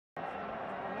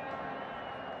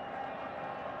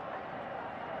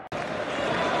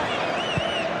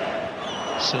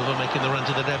Silva making the run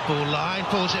to the dead ball line,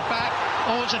 pulls it back.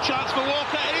 Oh, it's a chance for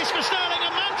Walker. It is for Sterling,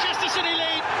 and Manchester City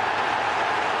lead.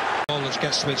 Ball which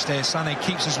gets switched here. Sané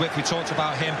keeps his width. We talked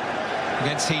about him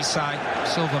against Teesside.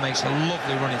 Silva makes a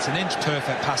lovely run. It's an inch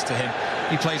perfect pass to him.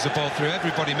 He plays the ball through.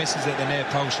 Everybody misses at the near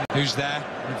post. Who's there?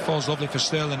 It falls lovely for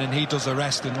Sterling, and he does the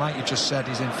rest. And like you just said,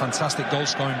 he's in fantastic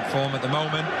goal-scoring form at the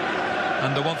moment.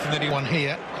 And the one thing that he won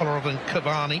here, Kolarov and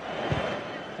Cavani.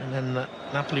 And then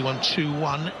Napoli won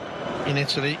 2-1 in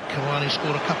Italy. Cavani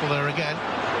scored a couple there again.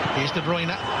 Here's De Bruyne.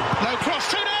 Low cross,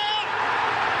 2-0!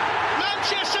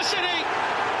 Manchester City!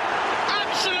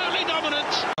 Absolutely dominant.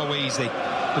 So easy.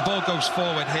 The ball goes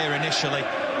forward here initially.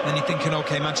 Then you're thinking,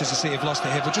 OK, Manchester City have lost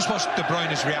it here. But just watch De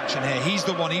Bruyne's reaction here. He's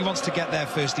the one. He wants to get there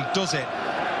first. He does it.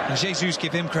 And Jesus,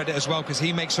 give him credit as well, because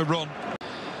he makes a run.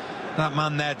 That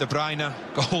man there, De Bruyne,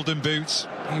 golden boots.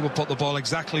 He will put the ball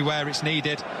exactly where it's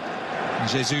needed. And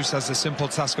Jesus has the simple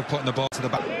task of putting the ball to the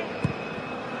back.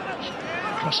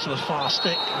 Cross to the far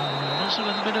stick. There's a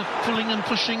little bit of pulling and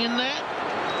pushing in there.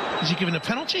 Is he giving a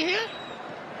penalty here?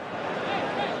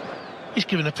 He's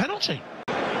giving a penalty.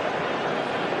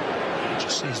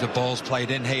 Just sees the balls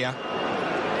played in here.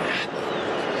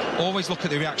 Always look at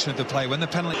the reaction of the play when the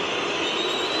penalty.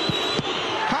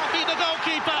 Can't beat the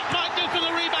goalkeeper. Might do for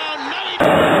the rebound. No, he...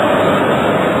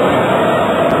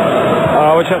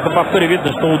 Вот сейчас на повторе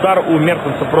видно, что удар у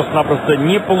Мертенса просто-напросто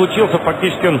не получился.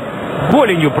 Фактически он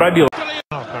голенью пробил.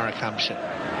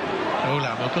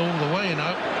 All the way, you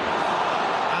know.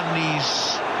 And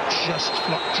he's just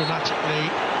flopped dramatically.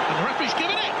 And the referee's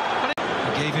given it.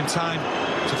 But he gave him time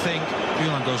to think.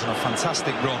 Gulan goes on a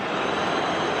fantastic run.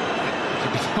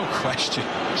 There'll be no question.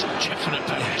 It's a definite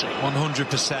penalty.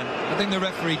 100%. I think the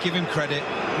referee, give him credit.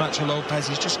 Nacho Lopez,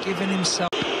 he's just given himself.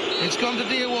 It's gone to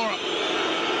Diawara.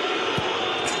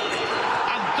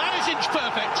 And that is inch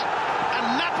perfect.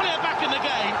 And Napoli are back in the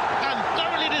game. And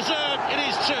thoroughly deserved. It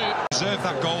is too. Deserved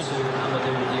that goal.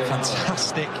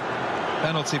 Fantastic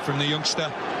penalty from the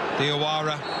youngster.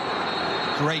 Diawara.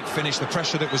 Great finish. The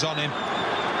pressure that was on him.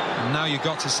 And now you've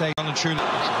got to say, well and truly.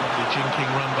 It's a lovely jinking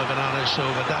run by Bernardo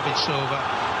Silva, David Silva,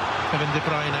 Kevin De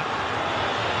Bruyne.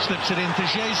 Slips it into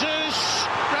Jesus.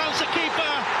 Rounds the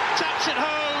keeper. Taps it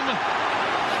home.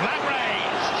 Flag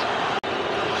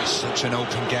raised. It's such an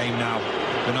open game now.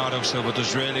 Bernardo Silva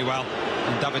does really well.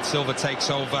 And David Silva takes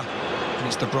over. And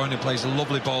it's De Bruyne who plays a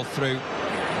lovely ball through.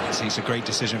 It's a great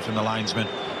decision from the linesman.